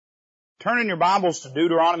Turn in your Bibles to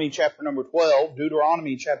Deuteronomy chapter number 12.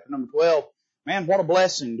 Deuteronomy chapter number 12. Man, what a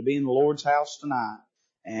blessing to be in the Lord's house tonight.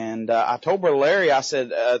 And I told Brother Larry, I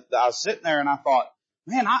said, I was sitting there and I thought,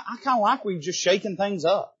 man, I kind of like we've just shaking things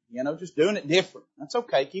up, just doing it different. That's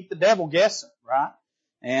okay. Keep the devil guessing, right?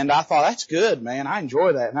 And I thought, that's good, man. I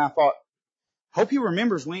enjoy that. And I thought, hope he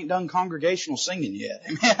remembers we ain't done congregational singing yet.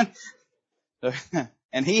 Amen.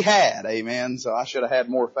 And he had, amen. So I should have had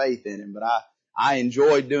more faith in him, but I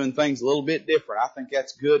enjoyed doing things a little bit different. I think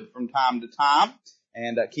that's good from time to time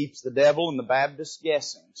and keeps the devil and the Baptists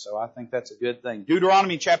guessing. So I think that's a good thing.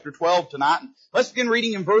 Deuteronomy chapter 12 tonight. Let's begin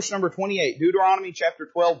reading in verse number 28. Deuteronomy chapter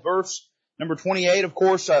 12 verse number 28. Of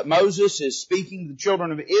course, Moses is speaking to the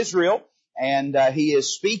children of Israel and he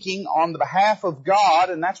is speaking on the behalf of God,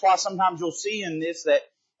 and that's why sometimes you'll see in this that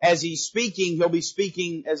as he's speaking, he'll be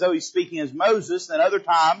speaking as though he's speaking as Moses, and other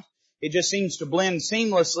times it just seems to blend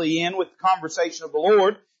seamlessly in with the conversation of the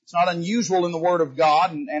Lord. It's not unusual in the Word of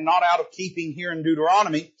God and not out of keeping here in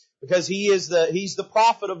Deuteronomy because he's the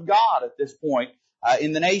prophet of God at this point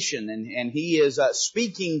in the nation, and he is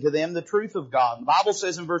speaking to them the truth of God. The Bible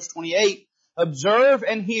says in verse 28, "Observe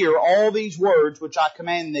and hear all these words which I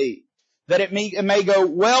command thee, that it may go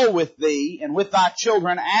well with thee and with thy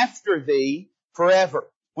children after thee forever,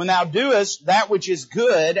 when thou doest that which is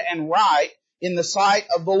good and right in the sight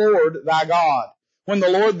of the Lord thy God. When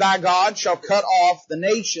the Lord thy God shall cut off the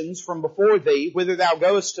nations from before thee, whither thou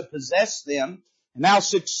goest to possess them, and thou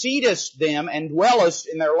succeedest them and dwellest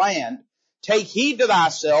in their land, take heed to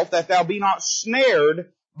thyself that thou be not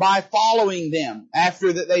snared by following them,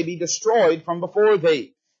 after that they be destroyed from before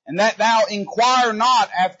thee, and that thou inquire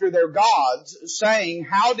not after their gods, saying,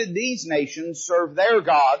 how did these nations serve their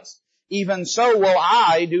gods? Even so will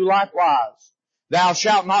I do likewise. Thou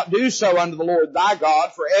shalt not do so unto the Lord thy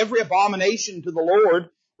God, for every abomination to the Lord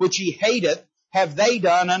which he hateth have they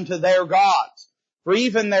done unto their gods. For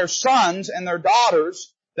even their sons and their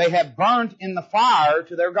daughters they have burnt in the fire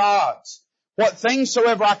to their gods. What things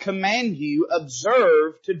soever I command you,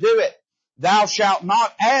 observe to do it. Thou shalt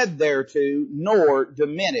not add thereto, nor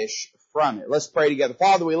diminish from it." Let's pray together.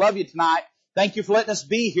 Father, we love you tonight. Thank you for letting us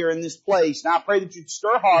be here in this place. Now I pray that you'd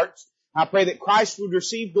stir hearts. I pray that Christ would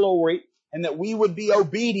receive glory, and that we would be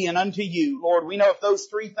obedient unto you. Lord, we know if those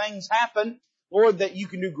three things happen, Lord, that you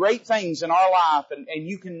can do great things in our life, and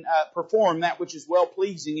you can perform that which is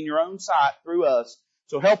well-pleasing in your own sight through us.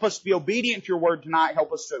 So help us to be obedient to your word tonight.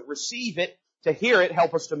 Help us to receive it, to hear it.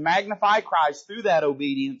 Help us to magnify Christ through that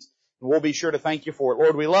obedience. And we'll be sure to thank you for it.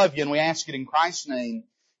 Lord, we love you, and we ask it in Christ's name.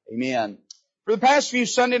 Amen. For the past few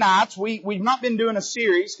Sunday nights, we've not been doing a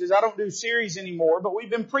series, because I don't do series anymore, but we've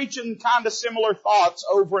been preaching kind of similar thoughts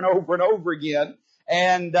over and over and over again.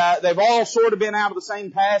 And they've all sort of been out of the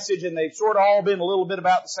same passage, and they've sort of all been a little bit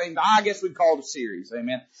about the same. I guess we'd call it a series,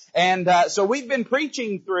 amen. And so we've been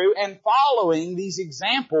preaching through and following these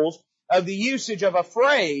examples of the usage of a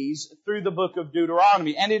phrase through the book of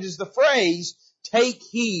Deuteronomy. And it is the phrase, take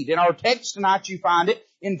heed. In our text tonight you find it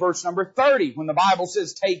in verse number 30, when the Bible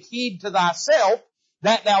says, take heed to thyself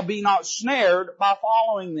that thou be not snared by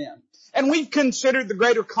following them. And we've considered the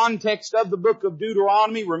greater context of the book of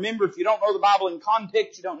Deuteronomy. Remember, if you don't know the Bible in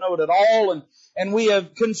context, you don't know it at all. And we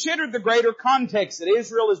have considered the greater context that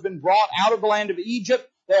Israel has been brought out of the land of Egypt.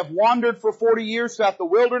 They have wandered for 40 years throughout the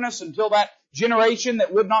wilderness until that generation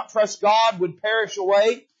that would not trust God would perish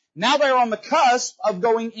away. Now they're on the cusp of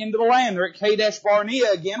going into the land. They're at Kadesh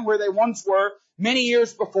Barnea again, where they once were many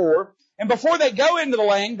years before. And before they go into the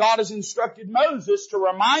land, God has instructed Moses to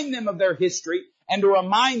remind them of their history and to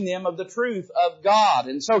remind them of the truth of God.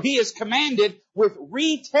 And so he is commanded with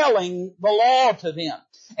retelling the law to them.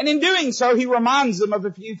 And in doing so, he reminds them of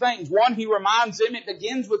a few things. One, he reminds them, it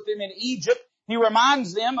begins with them in Egypt. He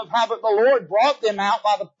reminds them of how that the Lord brought them out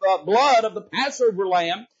by the blood of the Passover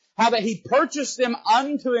lamb, how that he purchased them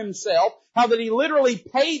unto himself, how that he literally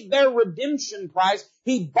paid their redemption price.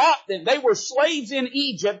 He bought them. They were slaves in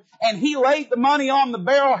Egypt, and he laid the money on the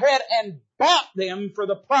barrelhead and bought them for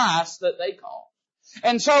the price that they cost.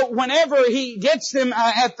 And so whenever he gets them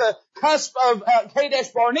at the cusp of Kadesh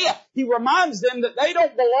Barnea, he reminds them that they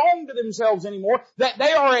don't belong to themselves anymore, that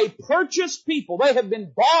they are a purchased people. They have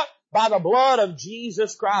been bought by the blood of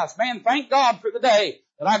Jesus Christ. Man, thank God for the day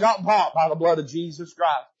that I got bought by the blood of Jesus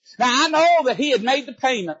Christ. Now, I know that he had made the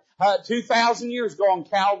payment 2,000 years ago on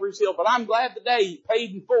Calvary's Hill, but I'm glad the day he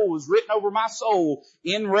paid in full was written over my soul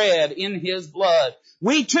in red in his blood.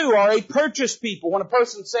 We too are a purchased people. When a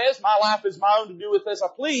person says, my life is my own to do with as I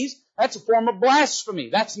please, that's a form of blasphemy.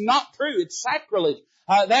 That's not true. It's sacrilege.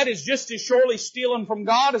 That is just as surely stealing from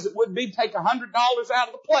God as it would be to take $100 out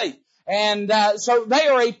of the plate. And so they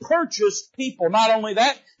are a purchased people. Not only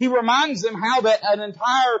that, he reminds them how that an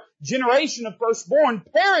entire generation of firstborn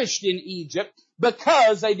perished in Egypt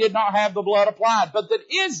because they did not have the blood applied. But that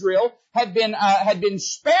Israel had been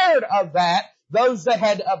spared of that, those that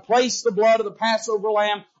had placed the blood of the Passover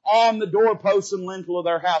lamb on the doorposts and lintel of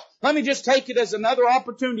their house. Let me just take it as another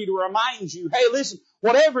opportunity to remind you, hey, listen,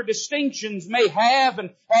 whatever distinctions may have and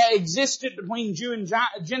existed between Jew and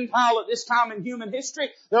Gentile at this time in human history,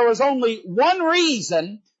 there was only one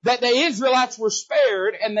reason that the Israelites were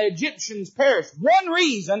spared and the Egyptians perished. One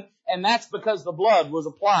reason, and that's because the blood was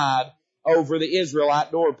applied over the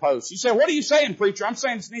Israelite doorposts. You say, what are you saying, preacher? I'm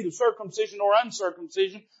saying it's neither circumcision nor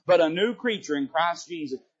uncircumcision, but a new creature in Christ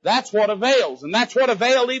Jesus. That's what avails, and that's what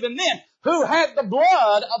availed even then. Who had the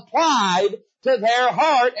blood applied to their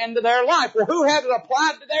heart and to their life? Well, who had it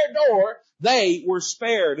applied to their door? They were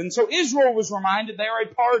spared. And so Israel was reminded they are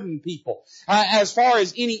a pardoned people. As far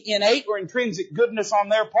as any innate or intrinsic goodness on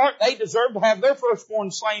their part, they deserve to have their firstborn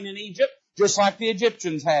slain in Egypt, just like the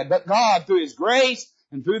Egyptians had. But God, through His grace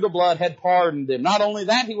and through the blood, had pardoned them. Not only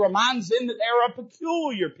that, He reminds them that they are a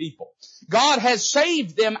peculiar people. God has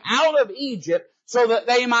saved them out of Egypt so that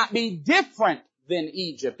they might be different than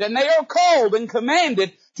Egypt. And they are called and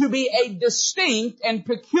commanded to be a distinct and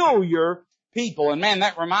peculiar people. And man,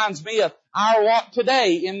 that reminds me of our walk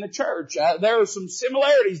today in the church. There are some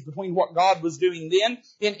similarities between what God was doing then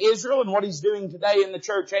in Israel and what He's doing today in the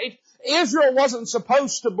church age. Israel wasn't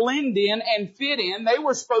supposed to blend in and fit in. They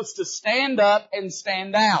were supposed to stand up and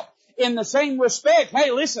stand out. In the same respect, hey,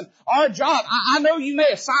 listen, our job, I know you may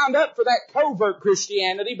have signed up for that covert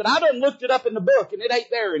Christianity, but I done looked it up in the book and it ain't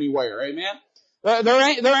there anywhere. Amen.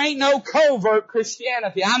 There ain't no covert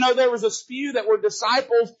Christianity. I know there was a few that were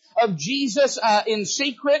disciples of Jesus in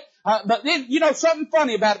secret. But then, you know, something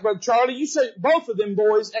funny about it, Brother Charlie. You said both of them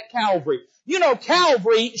boys at Calvary. You know,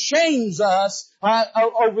 Calvary shames us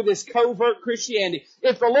over this covert Christianity.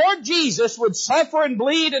 If the Lord Jesus would suffer and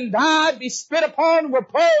bleed and die, be spit upon,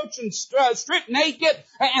 reproached, and stripped naked,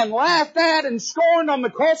 and laughed at and scorned on the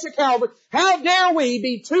cross of Calvary, how dare we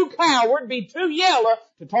be too coward, be too yellow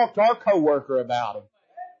to talk to our coworker about him?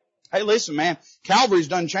 Hey, listen, man, Calvary's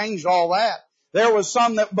done changed all that. There was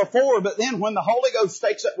some that before, but then when the Holy Ghost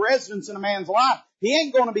takes up residence in a man's life, he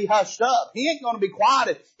ain't going to be hushed up. He ain't going to be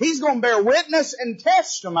quieted. He's going to bear witness and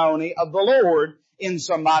testimony of the Lord in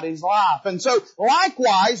somebody's life. And so,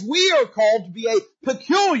 likewise, we are called to be a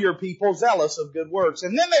peculiar people, zealous of good works.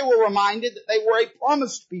 And then they were reminded that they were a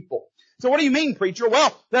promised people. So what do you mean, preacher?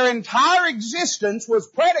 Well, their entire existence was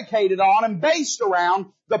predicated on and based around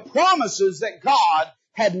the promises that God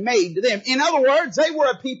had made to them. In other words, they were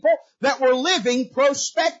a people that were living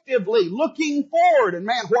prospectively, looking forward. And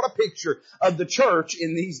man, what a picture of the church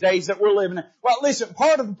in these days that we're living in. Well, listen,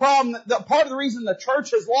 part of the problem, part of the reason the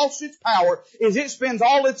church has lost its power is it spends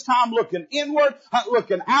all its time looking inward,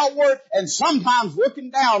 looking outward, and sometimes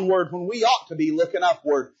looking downward when we ought to be looking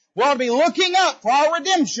upward. We ought to be looking up for our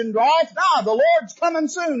redemption draweth nigh. The Lord's coming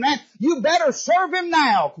soon, man. You better serve Him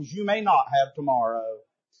now, because you may not have tomorrow.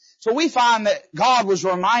 So we find that God was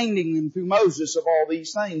reminding them through Moses of all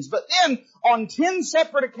these things. But then, on 10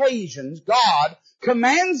 separate occasions, God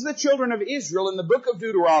commands the children of Israel in the book of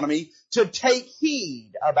Deuteronomy to take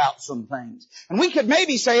heed about some things. And we could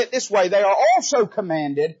maybe say it this way: they are also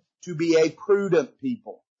commanded to be a prudent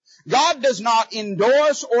people. God does not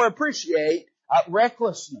endorse or appreciate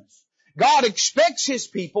recklessness. God expects His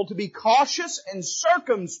people to be cautious and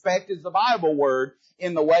circumspect, is the Bible word,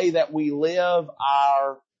 in the way that we live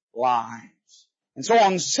our lives. And so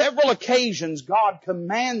on several occasions, God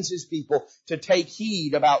commands His people to take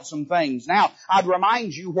heed about some things. Now, I'd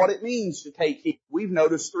remind you what it means to take heed. We've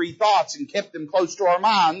noticed 3 thoughts and kept them close to our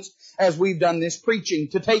minds as we've done this preaching.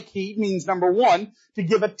 To take heed means, number 1, to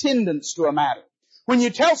give attendance to a matter. When you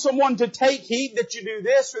tell someone to take heed that you do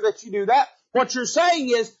this or that you do that, what you're saying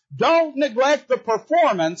is, don't neglect the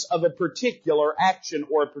performance of a particular action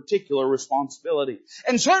or a particular responsibility.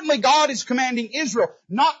 And certainly God is commanding Israel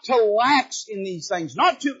not to lax in these things,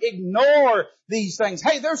 not to ignore these things.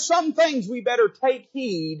 Hey, there's some things we better take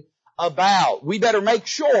heed about. We better make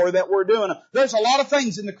sure that we're doing them. There's a lot of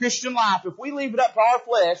things in the Christian life. If we leave it up to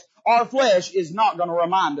our flesh is not going to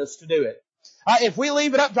remind us to do it. If we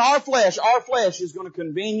leave it up to our flesh is going to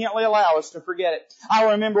conveniently allow us to forget it.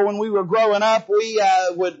 I remember when we were growing up, we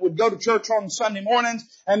would go to church on Sunday mornings,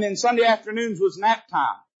 and then Sunday afternoons was nap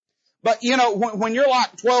time. But you know, when you're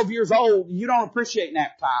like 12 years old, you don't appreciate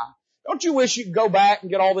nap time. Don't you wish you could go back and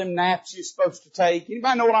get all them naps you're supposed to take?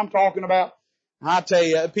 Anybody know what I'm talking about? I tell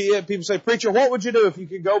you, people say, preacher, what would you do if you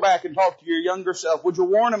could go back and talk to your younger self? Would you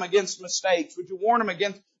warn them against mistakes? Would you warn them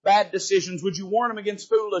against bad decisions? Would you warn them against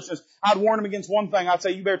foolishness? I'd warn them against one thing. I'd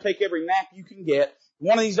say, you better take every nap you can get.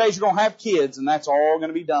 One of these days you're going to have kids, and that's all going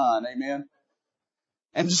to be done. Amen.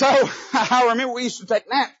 And so, I remember we used to take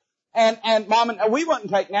naps. And we wouldn't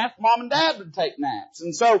take naps. Mom and Dad would take naps.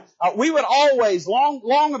 And so, we would always,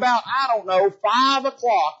 long about, 5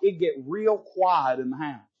 o'clock, it'd get real quiet in the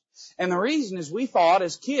house. And the reason is we thought,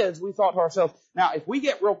 as kids, we thought to ourselves, now, if we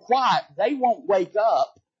get real quiet, they won't wake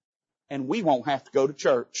up, and we won't have to go to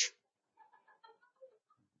church.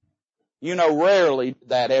 Rarely did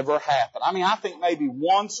that ever happen. I think maybe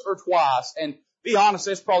once or twice, and be honest,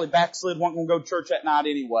 that's probably backslid, wasn't going to go to church that night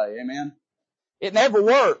anyway. Amen. It never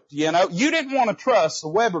worked, You didn't want to trust the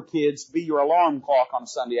Weber kids to be your alarm clock on a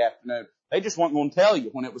Sunday afternoon. They just weren't going to tell you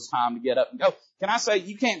when it was time to get up and go. Can I say,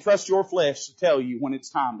 you can't trust your flesh to tell you when it's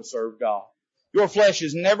time to serve God. Your flesh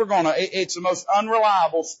is never it's the most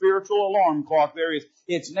unreliable spiritual alarm clock there is.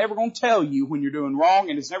 It's never going to tell you when you're doing wrong,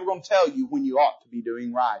 and it's never going to tell you when you ought to be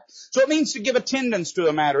doing right. So it means to give attendance to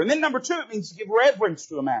a matter. And then number 2, it means to give reverence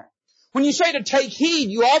to a matter. When you say to take heed,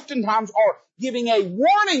 you oftentimes are giving a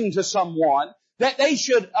warning to someone that they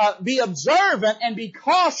should be observant and be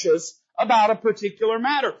cautious about a particular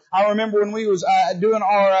matter. I remember when we was doing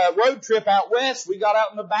our road trip out west, we got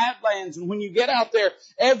out in the Badlands, and when you get out there,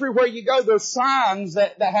 everywhere you go, there's signs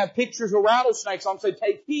that have pictures of rattlesnakes on them. Say,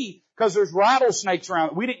 take heed, because there's rattlesnakes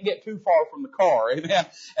around. We didn't get too far from the car, amen.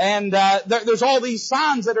 And there's all these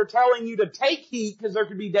signs that are telling you to take heed, because there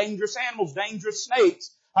could be dangerous animals, dangerous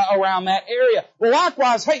snakes around that area. Well,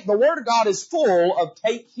 likewise, the Word of God is full of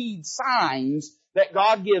take heed signs that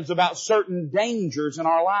God gives about certain dangers in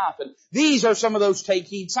our life. And these are some of those take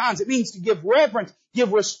heed signs. It means to give reverence,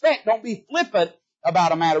 give respect, don't be flippant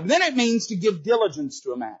about a matter. But then it means to give diligence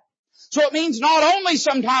to a matter. So it means not only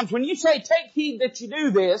sometimes when you say take heed that you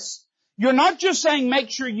do this, you're not just saying make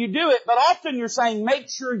sure you do it, but often you're saying make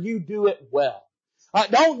sure you do it well.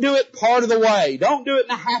 Don't do it part of the way. Don't do it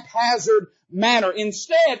in a haphazard manner.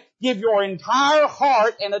 Instead, give your entire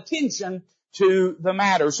heart and attention to the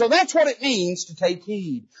matter. So that's what it means to take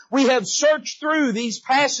heed. We have searched through these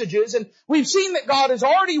passages, and we've seen that God has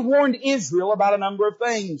already warned Israel about a number of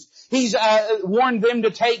things. He's warned them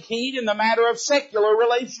to take heed in the matter of secular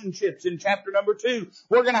relationships in chapter number 2.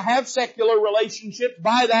 We're going to have secular relationships.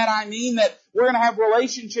 By that I mean that we're going to have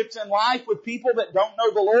relationships in life with people that don't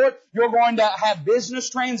know the Lord. You're going to have business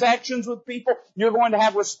transactions with people. You're going to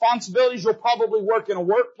have responsibilities. You'll probably work in a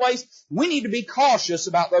workplace. We need to be cautious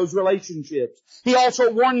about those relationships. He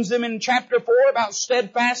also warns them in chapter 4 about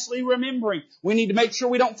steadfastly remembering. We need to make sure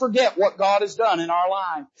we don't forget what God has done in our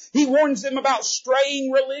life. He warns them about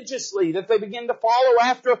straying religiously, that they begin to follow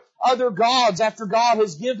after other gods after God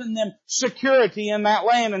has given them security in that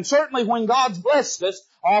land. And certainly when God's blessed us,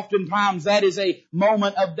 oftentimes that is a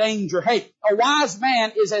moment of danger. A wise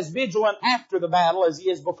man is as vigilant after the battle as he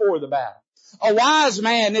is before the battle. A wise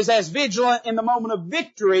man is as vigilant in the moment of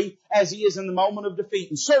victory as he is in the moment of defeat.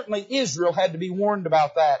 And certainly Israel had to be warned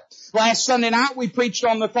about that. Last Sunday night we preached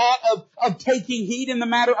on the thought of taking heed in the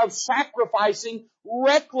matter of sacrificing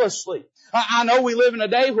recklessly. I know we live in a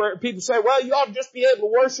day where people say, well, you ought to just be able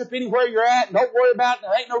to worship anywhere you're at and don't worry about it.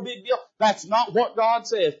 It ain't no big deal. That's not what God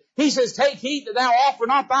says. He says, take heed that thou offer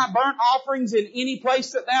not thy burnt offerings in any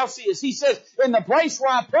place that thou seest. He says, in the place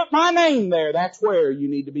where I put my name there, that's where you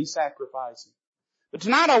need to be sacrificing. But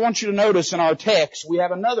tonight I want you to notice in our text, we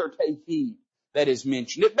have another take heed that is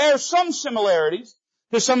mentioned. It bears some similarities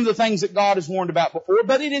to some of the things that God has warned about before,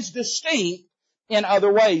 but it is distinct in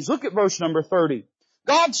other ways. Look at verse number 30.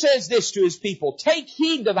 God says this to His people, take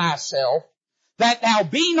heed to thyself that thou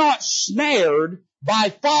be not snared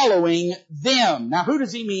by following them. Now who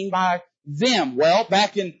does He mean by them? Well,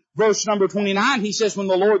 back in verse number 29, He says, when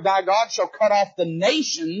the Lord thy God shall cut off the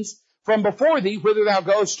nations from before thee, whither thou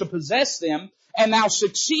goest to possess them, and thou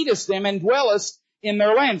succeedest them and dwellest in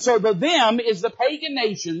their land. So the them is the pagan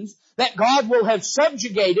nations that God will have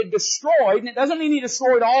subjugated, destroyed. And it doesn't mean He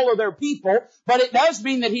destroyed all of their people, but it does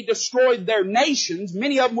mean that He destroyed their nations.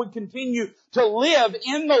 Many of them would continue to live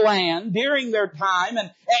in the land during their time,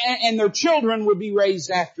 and their children would be raised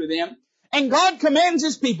after them. And God commands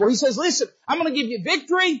His people. He says, listen, I'm going to give you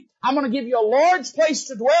victory. I'm going to give you a large place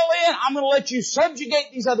to dwell in. I'm going to let you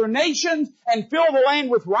subjugate these other nations and fill the land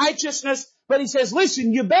with righteousness. But He says,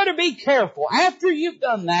 listen, you better be careful. After you've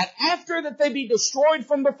done that, after that they be destroyed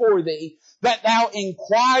from before thee, that thou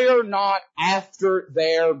inquire not after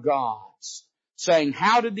their gods, saying,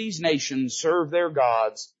 how did these nations serve their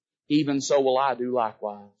gods? Even so will I do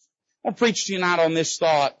likewise. I'll preach to you tonight on this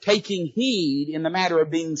thought, taking heed in the matter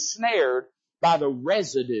of being snared by the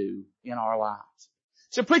residue in our lives.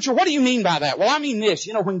 So, preacher, what do you mean by that? Well, I mean this.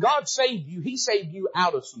 You know, when God saved you, He saved you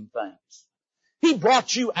out of some things. He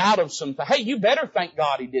brought you out of some things. Hey, you better thank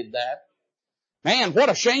God He did that. Man, what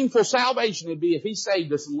a shameful salvation it'd be if He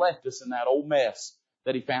saved us and left us in that old mess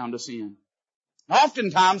that He found us in.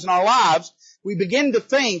 Oftentimes in our lives, we begin to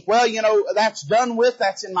think, well, you know, that's done with,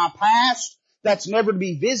 that's in my past, that's never to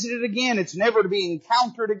be visited again, it's never to be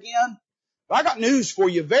encountered again. But I got news for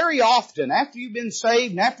you. Very often, after you've been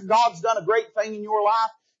saved and after God's done a great thing in your life,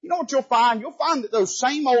 you know what you'll find? You'll find that those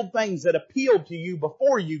same old things that appealed to you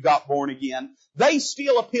before you got born again, they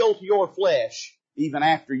still appeal to your flesh even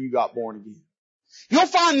after you got born again. You'll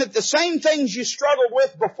find that the same things you struggled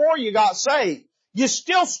with before you got saved, you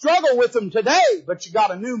still struggle with them today, but you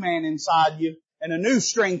got a new man inside you and a new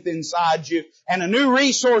strength inside you and a new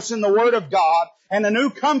resource in the Word of God and a new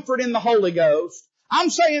comfort in the Holy Ghost. I'm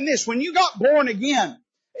saying this, when you got born again,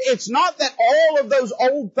 it's not that all of those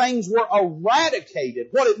old things were eradicated.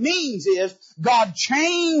 What it means is God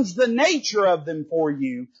changed the nature of them for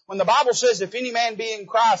you. When the Bible says, if any man be in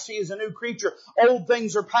Christ, he is a new creature. Old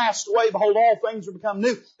things are passed away. Behold, all things are become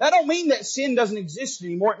new. That don't mean that sin doesn't exist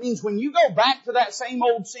anymore. It means when you go back to that same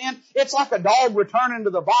old sin, it's like a dog returning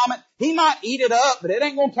to the vomit. He might eat it up, but it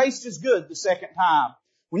ain't going to taste as good the second time.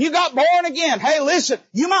 When you got born again, hey listen,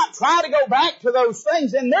 you might try to go back to those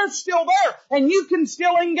things and they're still there and you can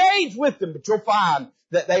still engage with them, but you'll find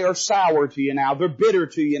that they are sour to you now. They're bitter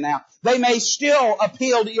to you now. They may still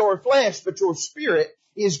appeal to your flesh, but your spirit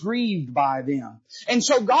is grieved by them. And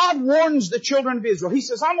so God warns the children of Israel. He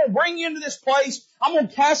says, I'm going to bring you into this place. I'm going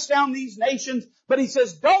to cast down these nations. But He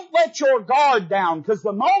says, don't let your guard down, because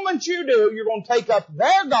the moment you do, you're going to take up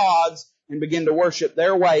their gods and begin to worship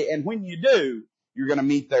their way. And when you do, you're going to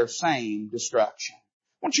meet their same destruction.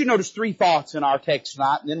 I want you to notice 3 thoughts in our text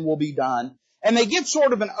tonight, and then we'll be done. And they give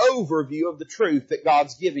sort of an overview of the truth that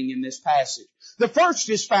God's giving in this passage. The first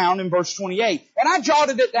is found in verse 28. And I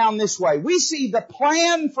jotted it down this way. We see the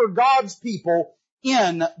plan for God's people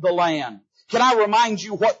in the land. Can I remind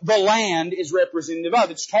you what the land is representative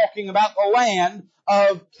of? It's talking about the land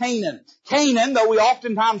of Canaan. Canaan, though we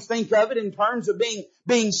oftentimes think of it in terms of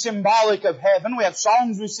being symbolic of heaven. We have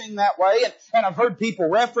songs we sing that way, and I've heard people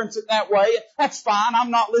reference it that way. That's fine.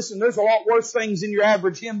 I'm not listening. There's a lot worse things in your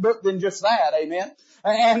average hymn book than just that. Amen.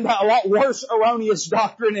 And a lot worse erroneous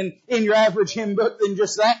doctrine in your average hymn book than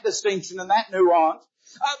just that distinction and that nuance.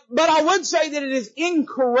 But I would say that it is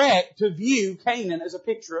incorrect to view Canaan as a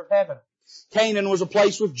picture of heaven. Canaan was a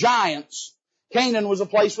place with giants. Canaan was a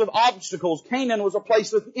place with obstacles. Canaan was a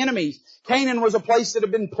place with enemies. Canaan was a place that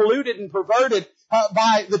had been polluted and perverted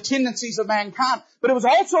by the tendencies of mankind. But it was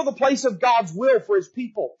also the place of God's will for His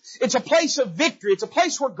people. It's a place of victory. It's a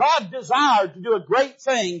place where God desired to do a great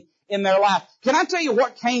thing in their life. Can I tell you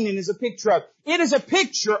what Canaan is a picture of? It is a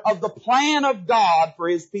picture of the plan of God for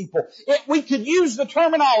His people. We could use the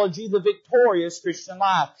terminology, the victorious Christian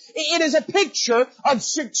life. It is a picture of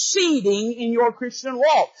succeeding in your Christian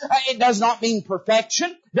walk. It does not mean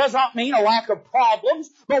perfection, does not mean a lack of problems,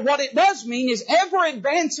 but what it does mean is ever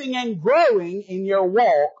advancing and growing in your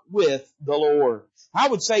walk with the Lord. I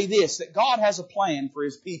would say this, that God has a plan for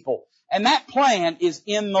His people, and that plan is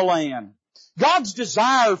in the land. God's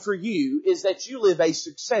desire for you is that you live a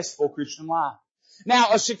successful Christian life. Now,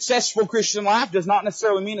 a successful Christian life does not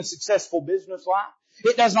necessarily mean a successful business life.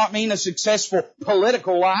 It does not mean a successful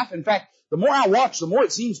political life. In fact, the more I watch, the more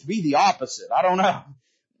it seems to be the opposite. I don't know.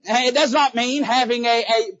 It does not mean having a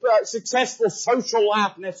successful social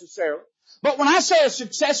life necessarily. But when I say a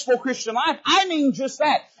successful Christian life, I mean just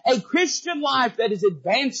that. A Christian life that is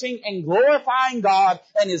advancing and glorifying God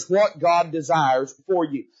and is what God desires for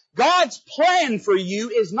you. God's plan for you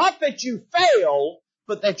is not that you fail,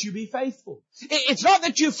 but that you be faithful. It's not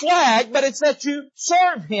that you flag, but it's that you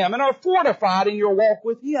serve Him and are fortified in your walk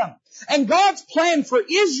with Him. And God's plan for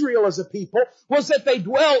Israel as a people was that they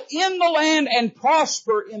dwell in the land and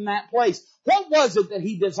prosper in that place. What was it that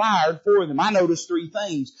He desired for them? I noticed 3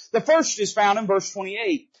 things. The first is found in verse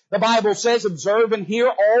 28. The Bible says, observe and hear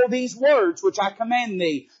all these words which I command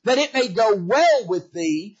thee, that it may go well with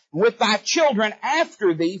thee, and with thy children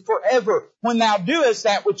after thee forever, when thou doest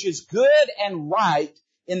that which is good and right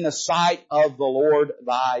in the sight of the Lord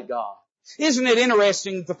thy God. Isn't it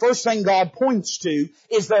interesting that the first thing God points to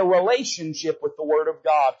is their relationship with the Word of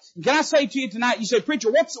God? And can I say to you tonight, you say,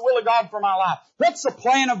 preacher, what's the will of God for my life? What's the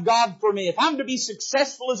plan of God for me? If I'm to be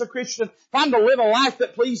successful as a Christian, if I'm to live a life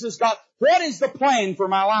that pleases God, what is the plan for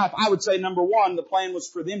my life? I would say, number 1, the plan was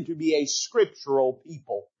for them to be a scriptural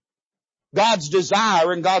people. God's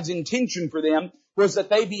desire and God's intention for them was that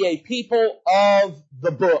they be a people of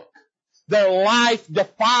the book. their life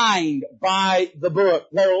defined by the book,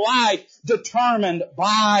 their life determined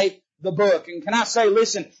by the book. And can I say,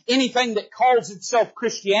 listen, anything that calls itself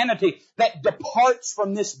Christianity that departs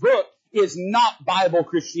from this book is not Bible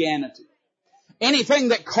Christianity. Anything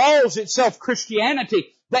that calls itself Christianity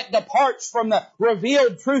that departs from the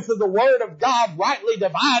revealed truth of the Word of God, rightly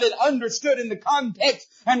divided, understood in the context,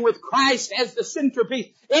 and with Christ as the centerpiece,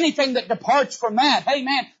 anything that departs from that, hey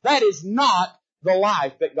man, that is not the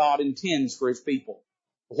life that God intends for His people.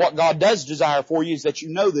 What God does desire for you is that you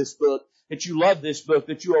know this book, that you love this book,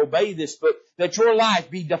 that you obey this book, that your life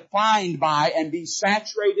be defined by and be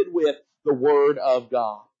saturated with the Word of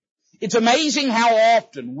God. It's amazing how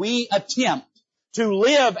often we attempt to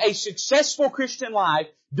live a successful Christian life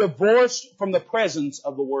divorced from the presence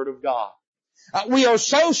of the Word of God. We are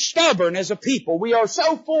so stubborn as a people, we are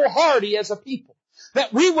so foolhardy as a people,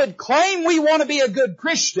 that we would claim we want to be a good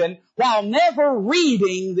Christian while never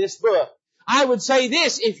reading this book. I would say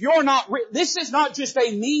this, if you're not, this is not just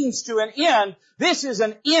a means to an end, this is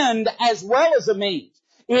an end as well as a means.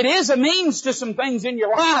 It is a means to some things in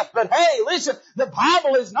your life, but hey, listen, the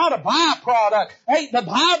Bible is not a byproduct. Hey, the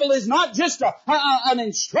Bible is not just an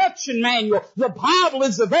instruction manual. The Bible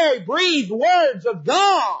is the very breathed words of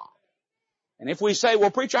God. And if we say,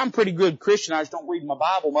 well, preacher, I'm a pretty good Christian, I just don't read my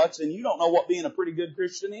Bible much, then you don't know what being a pretty good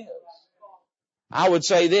Christian is. I would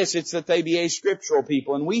say this, it's that they be a scriptural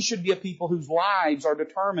people, and we should be a people whose lives are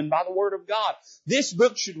determined by the Word of God. This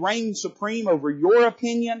book should reign supreme over your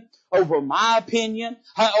opinion, over my opinion,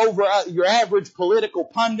 over your average political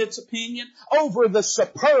pundit's opinion, over the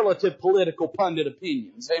superlative political pundit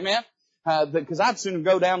opinions. Amen? Because I'd sooner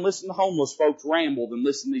go down and listen to homeless folks ramble than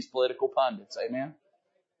listen to these political pundits. Amen?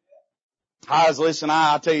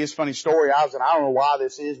 I'll tell you this funny story. I don't know why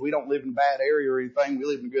this is. We don't live in a bad area or anything. We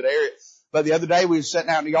live in a good area. But the other day we was sitting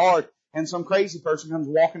out in the yard and some crazy person comes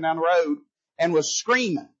walking down the road and was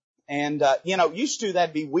screaming. And, used to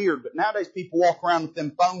that'd be weird, but nowadays people walk around with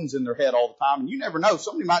them phones in their head all the time and you never know.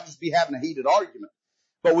 Somebody might just be having a heated argument.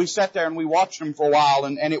 But we sat there and we watched them for a while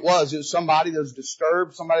and it was somebody that was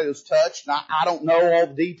disturbed, somebody that was touched. And I don't know all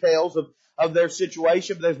the details of their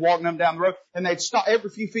situation, but they was walking them down the road and they'd stop every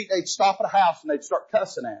few feet, they'd stop at a house and they'd start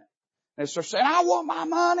cussing at it. And they'd start saying, I want my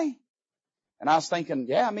money. And I was thinking,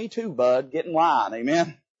 yeah, me too, bud. Get in line.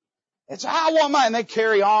 Amen. It's, I want mine. And they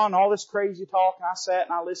carry on all this crazy talk. And I sat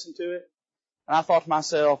and I listened to it. And I thought to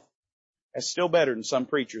myself, that's still better than some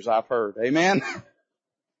preachers I've heard. Amen.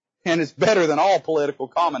 And it's better than all political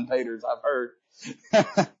commentators I've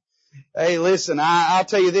heard. Hey, listen, I'll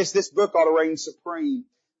tell you this book ought to reign supreme.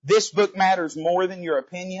 This book matters more than your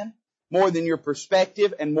opinion, more than your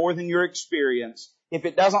perspective, and more than your experience. If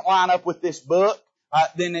it doesn't line up with this book,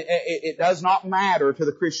 then it does not matter to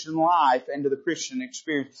the Christian life and to the Christian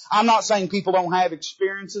experience. I'm not saying people don't have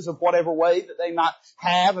experiences of whatever way that they might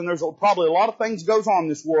have, and there's probably a lot of things goes on in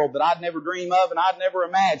this world that I'd never dream of and I'd never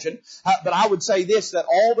imagine. But I would say this, that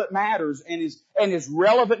all that matters and is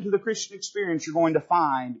relevant to the Christian experience you're going to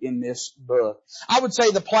find in this book. I would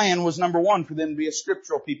say the plan was, number one, for them to be a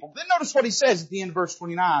scriptural people. Then notice what he says at the end of verse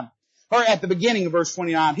 29, or at the beginning of verse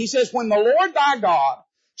 29. He says, when the Lord thy God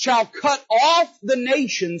shall cut off the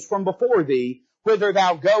nations from before thee, whither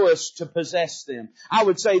thou goest to possess them. I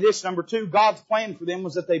would say this, number two, God's plan for them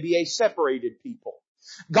was that they be a separated people.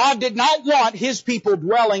 God did not want His people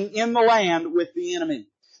dwelling in the land with the enemy.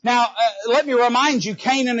 Now, let me remind you,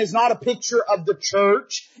 Canaan is not a picture of the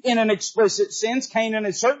church in an explicit sense. Canaan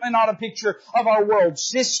is certainly not a picture of our world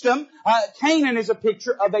system. Canaan is a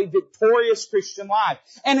picture of a victorious Christian life.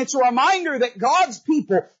 And it's a reminder that God's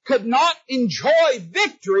people could not enjoy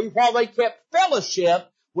victory while they kept fellowship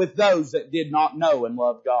with those that did not know and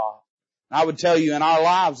love God. And I would tell you in our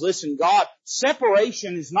lives, listen,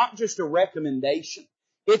 separation is not just a recommendation.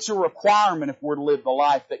 It's a requirement if we're to live the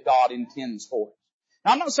life that God intends for us.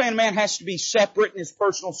 Now, I'm not saying a man has to be separate in his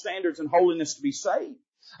personal standards and holiness to be saved.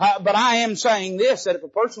 But I am saying this, that if a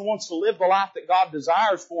person wants to live the life that God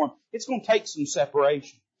desires for him, it's going to take some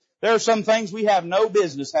separation. There are some things we have no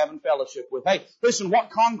business having fellowship with. Hey, listen, what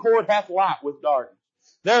concord hath light with darkness?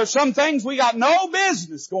 There are some things we got no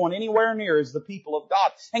business going anywhere near as the people of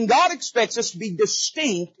God. And God expects us to be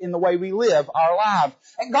distinct in the way we live our lives.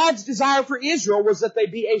 And God's desire for Israel was that they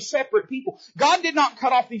be a separate people. God did not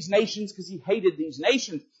cut off these nations because He hated these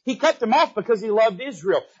nations. He cut them off because He loved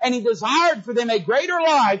Israel. And He desired for them a greater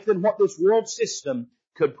life than what this world system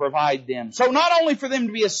could provide them. So not only for them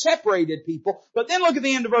to be a separated people, but then look at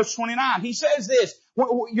the end of verse 29. He says this,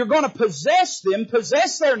 you're going to possess them,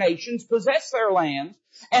 possess their nations, possess their lands,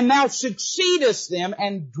 and thou succeedest them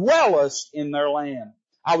and dwellest in their land.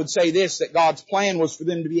 I would say this, that God's plan was for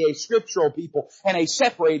them to be a scriptural people and a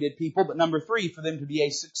separated people, but number 3, for them to be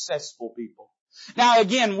a successful people. Now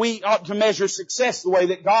again, we ought to measure success the way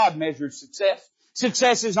that God measures success.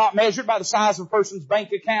 Success is not measured by the size of a person's bank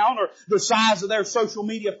account or the size of their social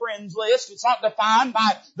media friends list. It's not defined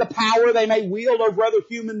by the power they may wield over other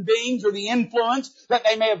human beings or the influence that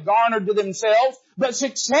they may have garnered to themselves. But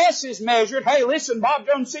success is measured. Hey, listen, Bob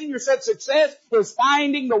Jones Sr. said success is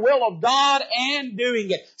finding the will of God and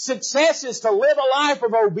doing it. Success is to live a life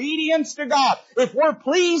of obedience to God. If we're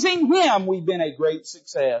pleasing Him, we've been a great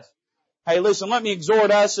success. Hey, listen, let me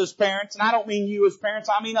exhort us as parents, and I don't mean you as parents,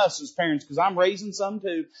 I mean us as parents, because I'm raising some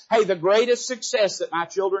too. Hey, the greatest success that my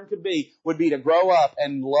children could be would be to grow up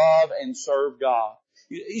and love and serve God.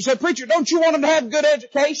 You said, preacher, don't you want them to have a good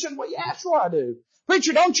education? Well, yeah, sure I do.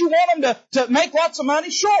 Preacher, don't you want them to make lots of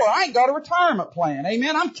money? Sure, I ain't got a retirement plan.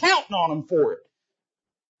 Amen. I'm counting on them for it.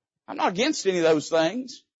 I'm not against any of those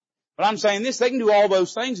things. But I'm saying this, they can do all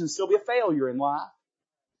those things and still be a failure in life.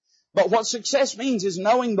 But what success means is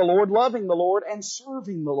knowing the Lord, loving the Lord, and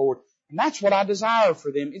serving the Lord. And that's what I desire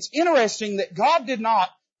for them. It's interesting that God did not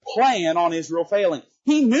plan on Israel failing.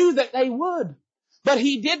 He knew that they would. But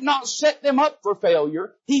He did not set them up for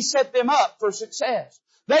failure. He set them up for success.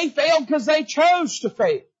 They failed because they chose to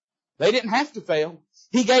fail. They didn't have to fail.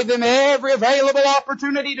 He gave them every available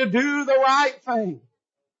opportunity to do the right thing.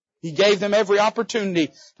 He gave them every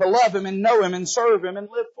opportunity to love Him and know Him and serve Him and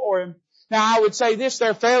live for Him. Now I would say this,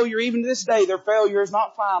 their failure, even to this day, their failure is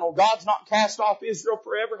not final. God's not cast off Israel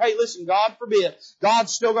forever. Hey, listen, God forbid.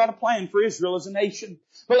 God's still got a plan for Israel as a nation.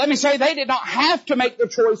 But let me say, they did not have to make the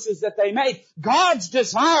choices that they made. God's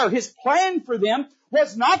desire, His plan for them,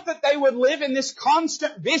 was not that they would live in this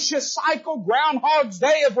constant vicious cycle, Groundhog's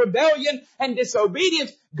Day of rebellion and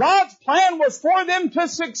disobedience. God's plan was for them to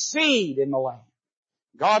succeed in the land.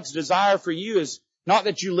 God's desire for you is not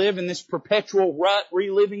that you live in this perpetual rut,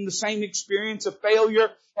 reliving the same experience of failure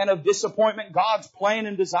and of disappointment. God's plan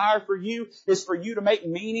and desire for you is for you to make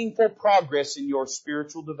meaningful progress in your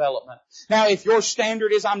spiritual development. Now, if your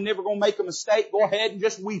standard is, I'm never going to make a mistake, go ahead and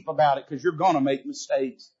just weep about it, because you're going to make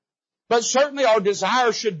mistakes. But certainly our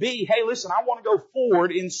desire should be, hey, listen, I want to go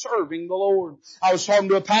forward in serving the Lord. I was talking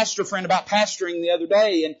to a pastor friend about pastoring the other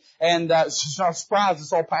day, and it's not a surprise,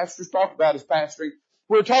 that's all pastors talk about is pastoring.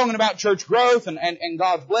 We were talking about church growth and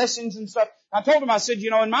God's blessings and stuff. I told him, I said,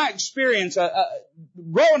 in my experience,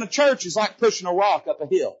 growing a church is like pushing a rock up a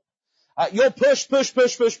hill. You'll push,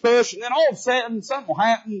 and then all of a sudden something will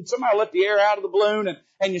happen. Somebody will let the air out of the balloon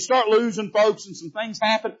and you start losing folks and some things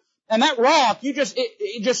happen. And that rock,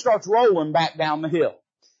 it just starts rolling back down the hill.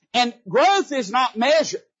 And growth is not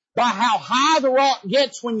measured by how high the rock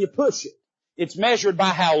gets when you push it. It's measured by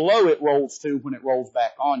how low it rolls to when it rolls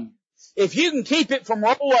back on you. If you can keep it from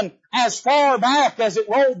rolling as far back as it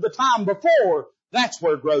rolled the time before, that's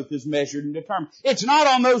where growth is measured and determined. It's not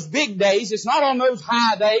on those big days. It's not on those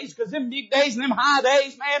high days, because them big days and them high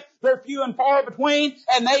days, man, they're few and far between,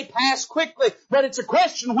 and they pass quickly. But it's a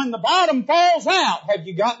question when the bottom falls out, have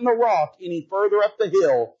you gotten the rock any further up the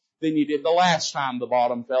hill than you did the last time the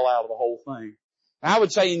bottom fell out of the whole thing? And I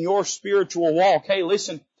would say in your spiritual walk, hey,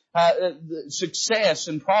 listen, success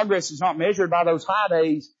and progress is not measured by those high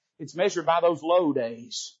days. It's measured by those low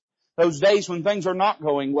days. Those days when things are not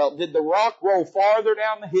going well. Did the rock roll farther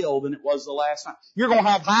down the hill than it was the last time? You're going to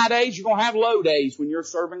have high days. You're going to have low days when you're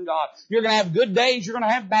serving God. You're going to have good days. You're going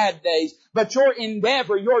to have bad days. But your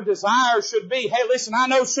endeavor, your desire should be, hey, listen, I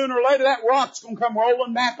know sooner or later that rock's going to come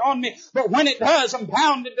rolling back on me. But when it does, I'm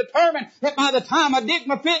bound and determined that by the time I dig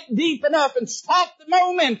my feet deep enough and stop the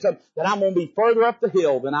momentum, that I'm going to be further up the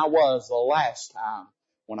hill than I was the last time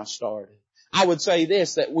when I started. I would say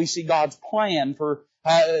this, that we see God's plan for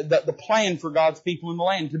the plan for God's people in the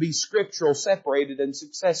land to be scriptural, separated, and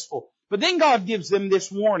successful. But then God gives them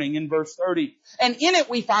this warning in verse 30. And in it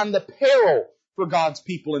we find the peril for God's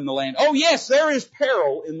people in the land. Oh yes, there is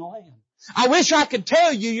peril in the land. I wish I could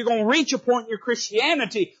tell you you're going to reach a point in your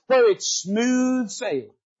Christianity where it's smooth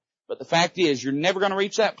sailing. But the fact is, you're never going to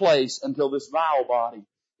reach that place until this vile body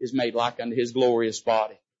is made like unto His glorious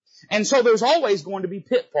body. And so there's always going to be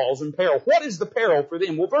pitfalls and peril. What is the peril for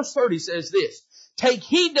them? Well, verse 30 says this, take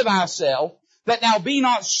heed to thyself that thou be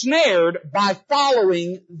not snared by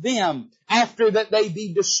following them after that they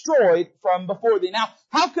be destroyed from before thee. Now,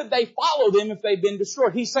 how could they follow them if they've been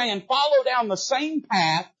destroyed? He's saying follow down the same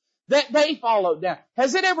path that they followed down.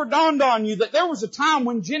 Has it ever dawned on you that there was a time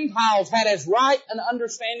when Gentiles had as right an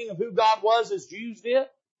understanding of who God was as Jews did?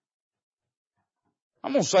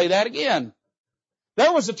 I'm going to say that again.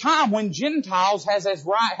 There was a time when Gentiles had as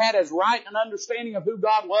right an understanding of who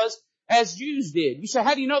God was as Jews did. You say,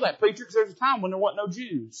 how do you know that, preacher? Because there's a time when there wasn't no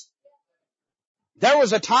Jews. There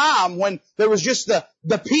was a time when there was just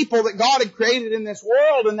the people that God had created in this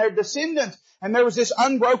world and their descendants. And there was this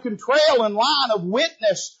unbroken trail and line of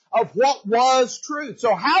witness of what was truth.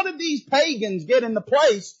 So how did these pagans get in the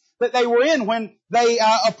place that they were in when they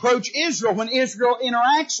approach Israel, when Israel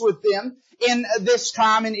interacts with them in this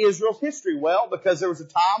time in Israel's history? Well, because there was a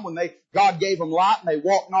time when God gave them light and they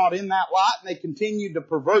walked not in that light and they continued to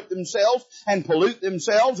pervert themselves and pollute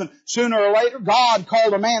themselves. And sooner or later, God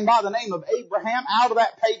called a man by the name of Abraham out of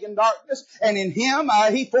that pagan darkness. And in him,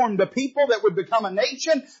 he formed a people that would become a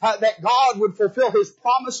nation that God would fulfill His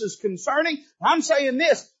promises concerning. I'm saying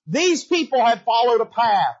this, these people have followed a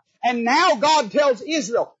path. And now God tells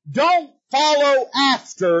Israel, don't follow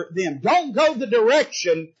after them. Don't go the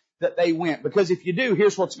direction that they went. Because if you do,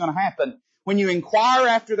 here's what's going to happen. When you inquire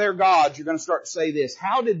after their gods, you're going to start to say this,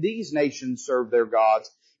 how did these nations serve their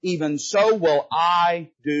gods? Even so will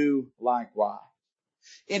I do likewise.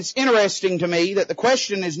 It's interesting to me that the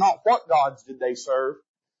question is not what gods did they serve,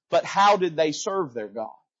 but how did they serve their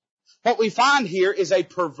God? What we find here is a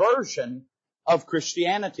perversion of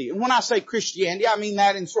Christianity. And when I say Christianity, I mean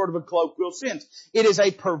that in sort of a colloquial sense. It is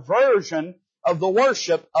a perversion of the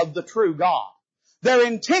worship of the true God. Their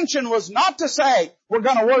intention was not to say, we're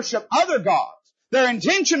going to worship other gods. Their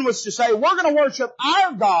intention was to say, we're going to worship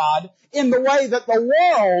our God in the way that the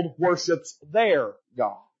world worships their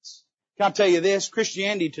gods. Can I tell you this?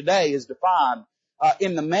 Christianity today is defined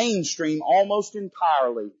in the mainstream almost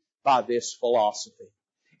entirely by this philosophy.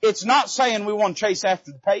 It's not saying we want to chase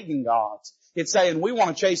after the pagan gods. It's saying we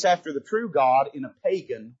want to chase after the true God in a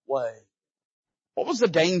pagan way. What was the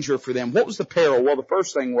danger for them? What was the peril? Well, the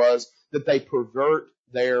first thing was that they pervert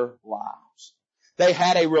their lives. They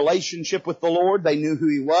had a relationship with the Lord. They knew who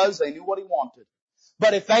He was. They knew what He wanted.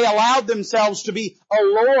 But if they allowed themselves to be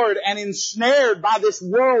allured and ensnared by this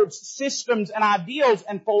world's systems and ideals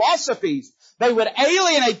and philosophies, they would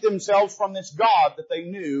alienate themselves from this God that they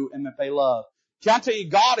knew and that they loved. Can I tell you,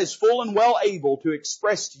 God is full and well able to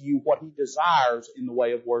express to you what He desires in the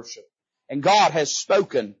way of worship. And God has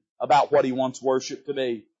spoken about what He wants worship to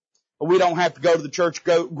be. We don't have to go to the church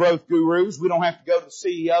growth gurus. We don't have to go to the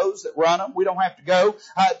CEOs that run them. We don't have to go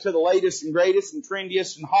to the latest and greatest and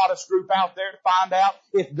trendiest and hottest group out there to find out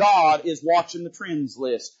if God is watching the trends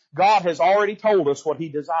list. God has already told us what He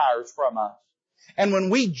desires from us. And when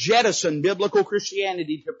we jettison biblical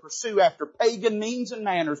Christianity to pursue after pagan means and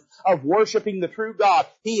manners of worshiping the true God,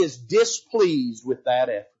 He is displeased with that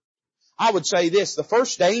effort. I would say this, the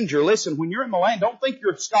first danger, listen, when you're in the land, don't think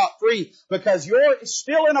you're scot-free because you're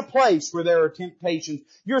still in a place where there are temptations.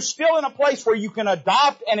 You're still in a place where you can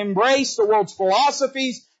adopt and embrace the world's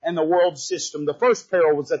philosophies and the world's system. The first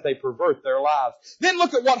peril was that they pervert their lives. Then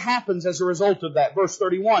look at what happens as a result of that. Verse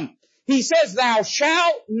 31. He says, thou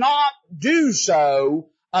shalt not do so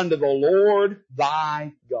unto the Lord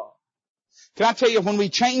thy God. Can I tell you, when we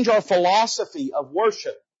change our philosophy of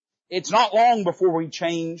worship, it's not long before we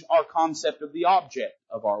change our concept of the object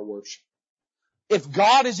of our worship. If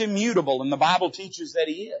God is immutable, and the Bible teaches that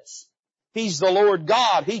He is, He's the Lord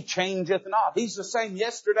God, He changeth not. He's the same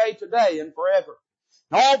yesterday, today, and forever.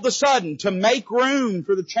 And all of a sudden, to make room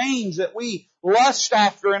for the change that we lust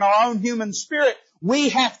after in our own human spirit, we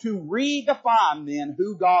have to redefine then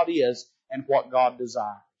who God is and what God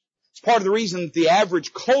desires. It's part of the reason that the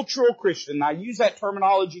average cultural Christian, and I use that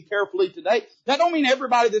terminology carefully today, that don't mean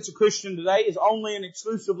everybody that's a Christian today is only and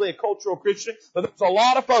exclusively a cultural Christian, but there's a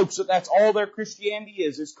lot of folks that that's all their Christianity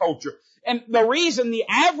is culture. And the reason the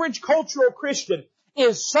average cultural Christian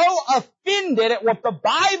is so offended at what the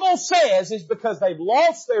Bible says is because they've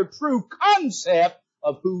lost their true concept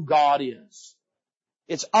of who God is.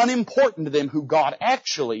 It's unimportant to them who God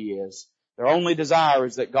actually is. Their only desire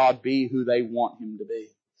is that God be who they want Him to be.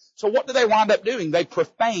 So what do they wind up doing? They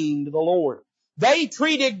profaned the Lord. They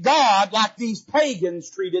treated God like these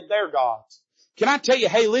pagans treated their gods. Can I tell you,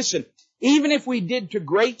 hey, listen, even if we did to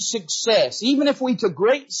great success, even if we to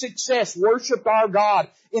great success worshiped our God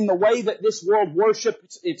in the way that this world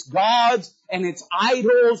worships its gods and its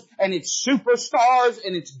idols and its superstars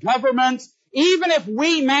and its governments, even if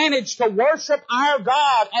we manage to worship our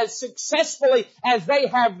God as successfully as they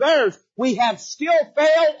have theirs, we have still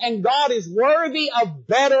failed, and God is worthy of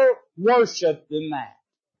better worship than that.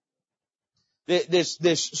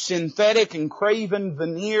 This synthetic and craven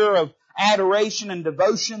veneer of adoration and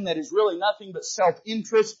devotion that is really nothing but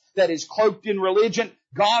self-interest that is cloaked in religion,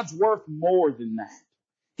 God's worth more than that.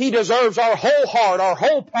 He deserves our whole heart, our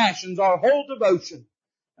whole passions, our whole devotion.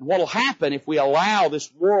 And what will happen if we allow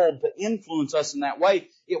this world to influence us in that way,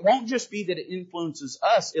 it won't just be that it influences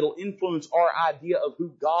us, it'll influence our idea of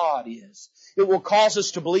who God is. It will cause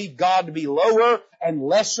us to believe God to be lower and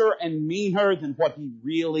lesser and meaner than what He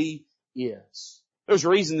really is. There's a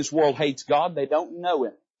reason this world hates God. They don't know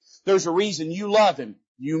Him. There's a reason you love Him.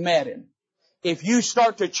 You met Him. If you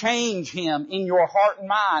start to change Him in your heart and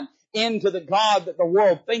mind into the God that the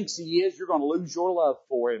world thinks He is, you're going to lose your love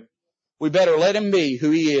for Him. We better let Him be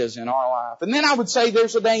who He is in our life. And then I would say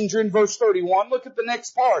there's a danger in verse 31. Look at the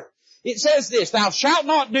next part. It says this, Thou shalt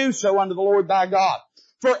not do so unto the Lord thy God.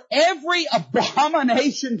 For every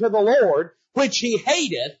abomination to the Lord, which He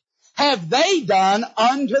hateth, have they done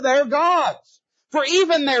unto their gods. For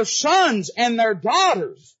even their sons and their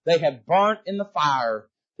daughters they have burnt in the fire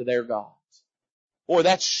to their gods. Boy,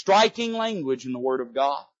 that's striking language in the Word of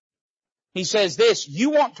God. He says this,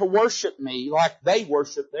 you want to worship me like they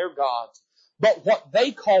worship their gods. But what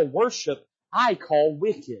they call worship, I call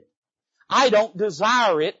wicked. I don't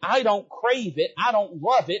desire it, I don't crave it, I don't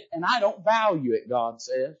love it, and I don't value it, God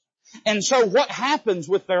says. And so what happens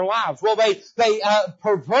with their lives? Well, they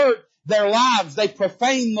pervert their lives, they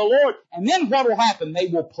profane the Lord, and then what will happen? They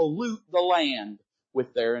will pollute the land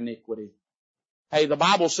with their iniquity. Hey, the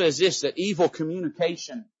Bible says this, that evil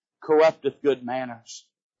communication corrupteth good manners.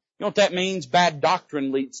 You know what that means? Bad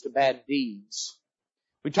doctrine leads to bad deeds.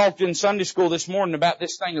 We talked in Sunday school this morning about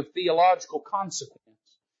this thing of theological consequence.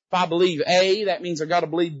 If I believe A, that means I got to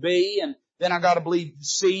believe B, and then I got to believe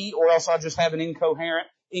C, or else I just have an incoherent,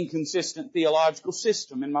 inconsistent theological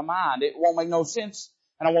system in my mind. It won't make no sense,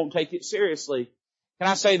 and I won't take it seriously. Can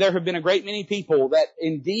I say there have been a great many people that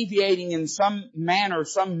in deviating in some manner,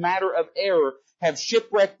 some matter of error, have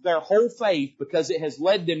shipwrecked their whole faith because it has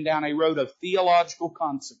led them down a road of theological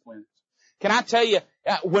consequence. Can I tell you,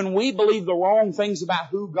 when we believe the wrong things about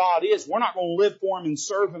who God is, we're not going to live for Him and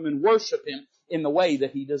serve Him and worship Him in the way that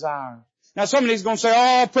He desires. Now somebody's going to say,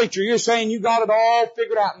 oh preacher, you're saying you got it all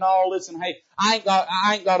figured out. No, listen, hey, I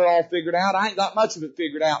ain't got it all figured out. I ain't got much of it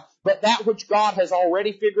figured out. But that which God has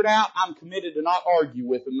already figured out, I'm committed to not argue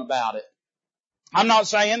with Him about it. I'm not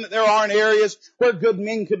saying that there aren't areas where good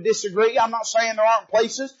men could disagree. I'm not saying there aren't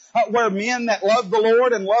places where men that love the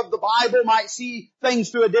Lord and love the Bible might see things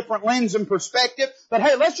through a different lens and perspective. But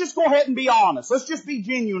hey, let's just go ahead and be honest. Let's just be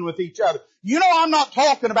genuine with each other. You know, I'm not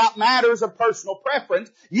talking about matters of personal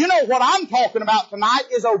preference. You know what I'm talking about tonight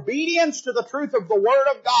is obedience to the truth of the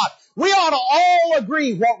Word of God. We ought to all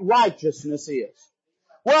agree what righteousness is.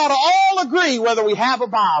 We ought to all agree whether we have a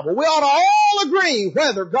Bible. We ought to all agree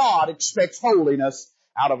whether God expects holiness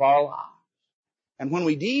out of our lives. And when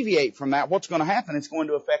we deviate from that, what's going to happen? It's going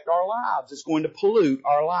to affect our lives. It's going to pollute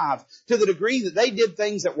our lives to the degree that they did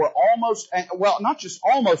things that were almost, well, not just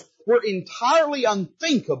almost, were entirely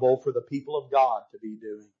unthinkable for the people of God to be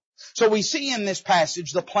doing. So we see in this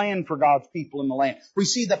passage the plan for God's people in the land. We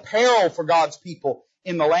see the peril for God's people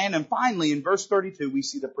in the land. And finally, in verse 32, we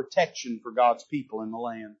see the protection for God's people in the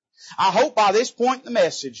land. I hope by this point in the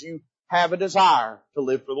message you have a desire to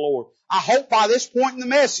live for the Lord. I hope by this point in the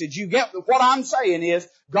message you get what I'm saying is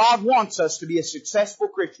God wants us to be a successful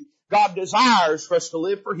Christian. God desires for us to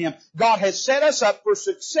live for Him. God has set us up for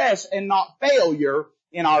success and not failure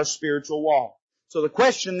in our spiritual walk. So the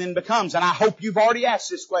question then becomes, and I hope you've already asked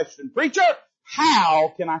this question, preacher,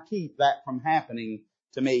 how can I keep that from happening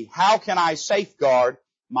to me? How can I safeguard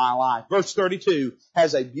my life? Verse 32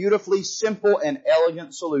 has a beautifully simple and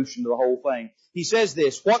elegant solution to the whole thing. He says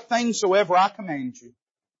this, what things soever I command you,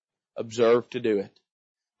 observe to do it.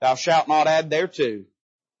 Thou shalt not add thereto,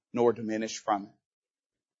 nor diminish from it.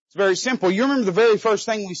 It's very simple. You remember the very first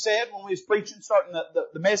thing we said when we was preaching, starting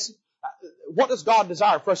the message? What does God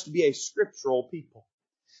desire? For us to be a scriptural people.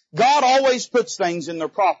 God always puts things in their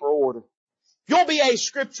proper order. If you'll be a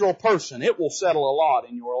scriptural person, it will settle a lot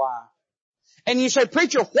in your life. And you say,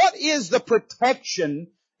 preacher, what is the protection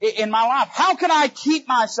in my life? How can I keep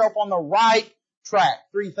myself on the right track?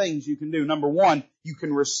 3 things you can do. Number 1, you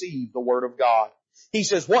can receive the Word of God. He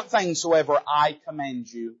says, what things soever I command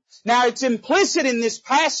you. Now it's implicit in this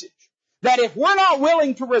passage that if we're not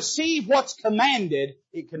willing to receive what's commanded,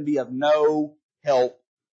 it can be of no help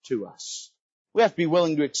to us. We have to be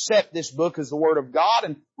willing to accept this book as the Word of God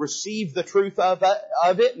and receive the truth of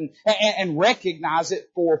it and recognize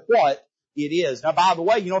it for what it is. Now, by the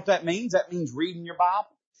way, you know what that means? That means reading your Bible.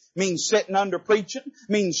 It means sitting under preaching. It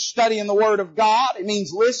means studying the Word of God. It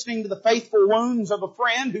means listening to the faithful wounds of a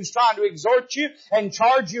friend who's trying to exhort you and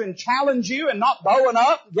charge you and challenge you and not bowing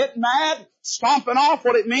up, getting mad, stomping off.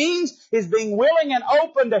 What it means is being willing and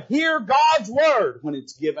open to hear God's Word when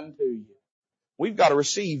it's given to you. We've got to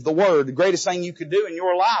receive the Word. The greatest thing you could do in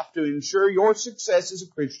your life to ensure your success as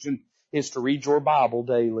a Christian is to read your Bible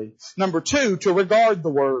daily. Number 2, to regard the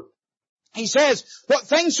Word. He says, what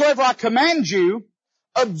things soever I command you,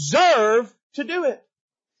 observe to do it.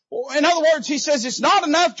 In other words, he says it's not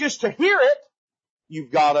enough just to hear it. You've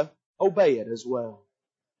got to obey it as well.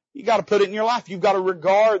 You've got to put it in your life. You've got to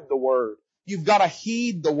regard the Word. You've got to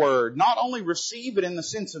heed the Word. Not only receive it in the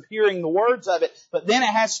sense of hearing the words of it, but then it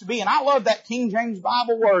has to be, and I love that King James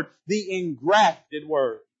Bible word, the engrafted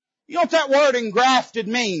Word. You know what that word engrafted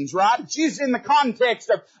means, right? It's used in the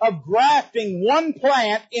context of grafting one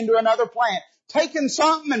plant into another plant. Taking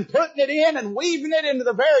something and putting it in and weaving it into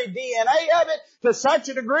the very DNA of it to such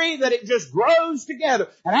a degree that it just grows together.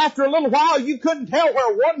 And after a little while, you couldn't tell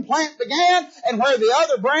where one plant began and where the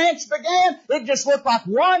other branch began. It just looked like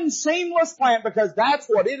one seamless plant because that's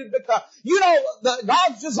what it had become. You know,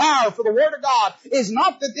 God's desire for the Word of God is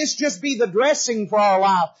not that this just be the dressing for our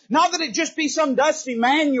life. Not that it just be some dusty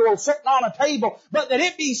manual sitting on a table, but that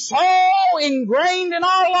it be so ingrained in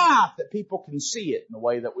our life that people can see it in the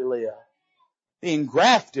way that we live. The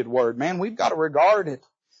engrafted Word, man, we've got to regard it.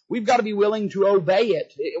 We've got to be willing to obey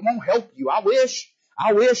it. It won't help you. I wish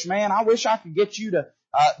I could get you to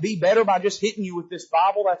be better by just hitting you with this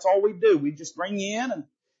Bible. That's all we do. We just bring you in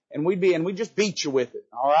and we just beat you with it.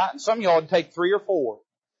 All right? And some of y'all would take 3 or 4.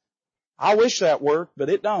 I wish that worked, but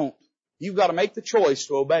it don't. You've got to make the choice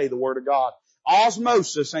to obey the Word of God.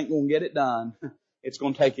 Osmosis ain't going to get it done. It's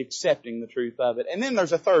going to take accepting the truth of it. And then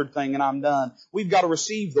there's a third thing, and I'm done. We've got to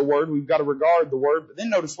receive the Word. We've got to regard the Word. But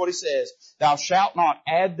then notice what he says. Thou shalt not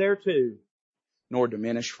add thereto, nor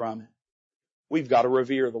diminish from it. We've got to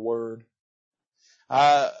revere the Word.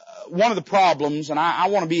 One of the problems, and I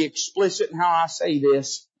want to be explicit in how I say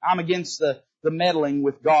this, I'm against the meddling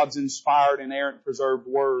with God's inspired, inerrant, preserved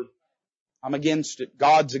Word. I'm against it.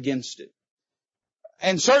 God's against it.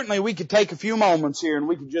 And certainly we could take a few moments here and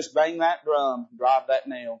we could just bang that drum, drive that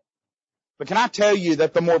nail. But can I tell you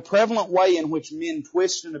that the more prevalent way in which men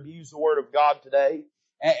twist and abuse the Word of God today,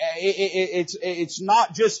 it's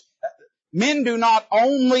not just, men do not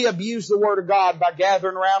only abuse the Word of God by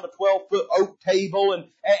gathering around a 12-foot oak table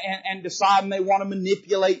and deciding they want to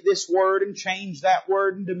manipulate this Word and change that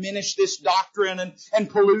Word and diminish this doctrine and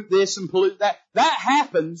pollute this and pollute that. That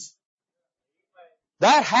happens.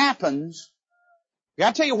 That happens. Can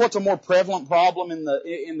I tell you what's a more prevalent problem in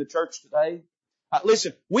the church today?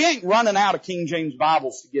 Listen, we ain't running out of King James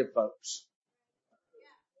Bibles to give folks.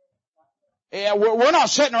 Yeah, we're not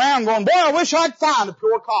sitting around going, boy, I wish I'd find a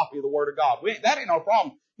pure copy of the Word of God. That ain't no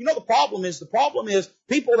problem. You know the problem is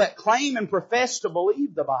people that claim and profess to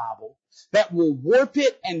believe the Bible, that will warp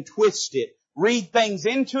it and twist it, read things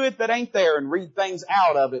into it that ain't there and read things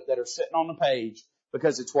out of it that are sitting on the page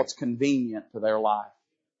because it's what's convenient to their life.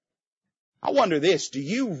 I wonder this, do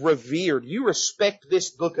you respect this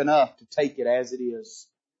book enough to take it as it is?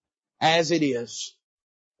 As it is.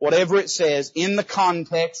 Whatever it says, in the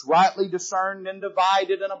context, rightly discerned and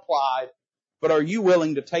divided and applied. But are you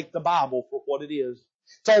willing to take the Bible for what it is?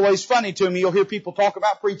 It's always funny to me, you'll hear people talk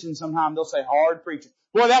about preaching sometime, they'll say hard preaching.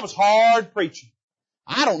 Boy, that was hard preaching.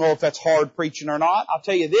 I don't know if that's hard preaching or not. I'll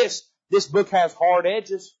tell you this book has hard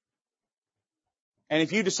edges. And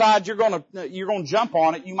if you decide you're going to jump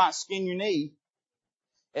on it, you might skin your knee.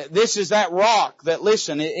 This is that rock that,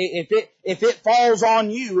 listen, if it falls on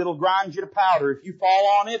you, it'll grind you to powder. If you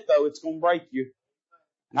fall on it, though, it's going to break you.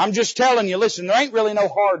 And I'm just telling you, listen, there ain't really no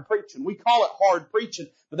hard preaching. We call it hard preaching,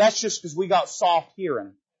 but that's just because we got soft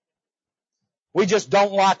hearing. We just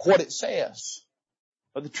don't like what it says.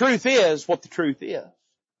 But the truth is what the truth is.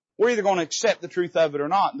 We're either going to accept the truth of it or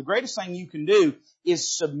not. And the greatest thing you can do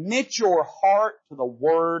is submit your heart to the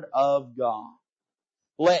Word of God.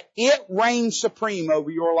 Let it reign supreme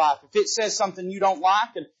over your life. If it says something you don't like,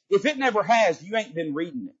 and if it never has, you ain't been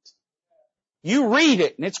reading it. You read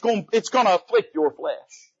it, and it's going to afflict your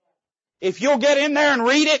flesh. If you'll get in there and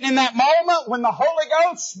read it, and in that moment when the Holy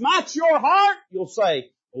Ghost smites your heart, you'll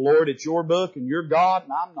say, Lord, it's your book, and you're God,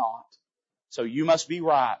 and I'm not. So you must be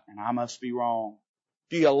right, and I must be wrong.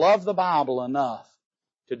 Do you love the Bible enough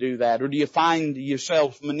to do that? Or do you find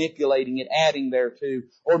yourself manipulating it, adding thereto,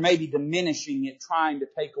 or maybe diminishing it, trying to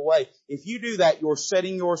take away? If you do that, you're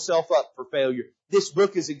setting yourself up for failure. This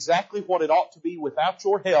book is exactly what it ought to be without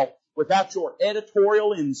your help, without your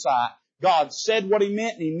editorial insight. God said what He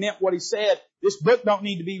meant, and He meant what He said. This book don't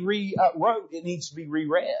need to be rewrote. It needs to be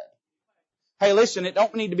reread. Hey, listen, it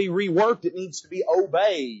don't need to be reworked. It needs to be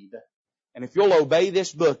obeyed. And if you'll obey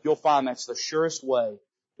this book, you'll find that's the surest way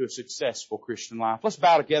to a successful Christian life. Let's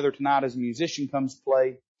bow together tonight as a musician comes to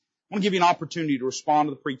play. I want to give you an opportunity to respond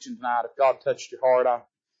to the preaching tonight. If God touched your heart, I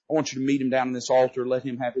I want you to meet Him down in this altar. Let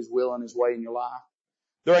Him have His will and His way in your life.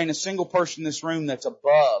 There ain't a single person in this room that's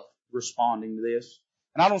above responding to this.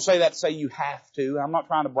 And I don't say that to say you have to. I'm not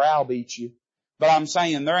trying to browbeat you. But I'm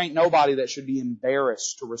saying there ain't nobody that should be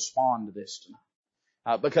embarrassed to respond to this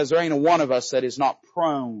tonight. Because there ain't a one of us that is not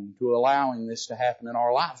prone to allowing this to happen in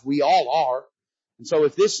our lives. We all are. And so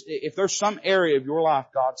if there's some area of your life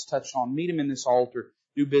God's touched on, meet Him in this altar.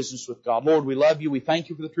 Do business with God. Lord, we love You. We thank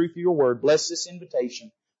You for the truth of Your word. Bless this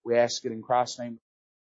invitation. We ask it in Christ's name.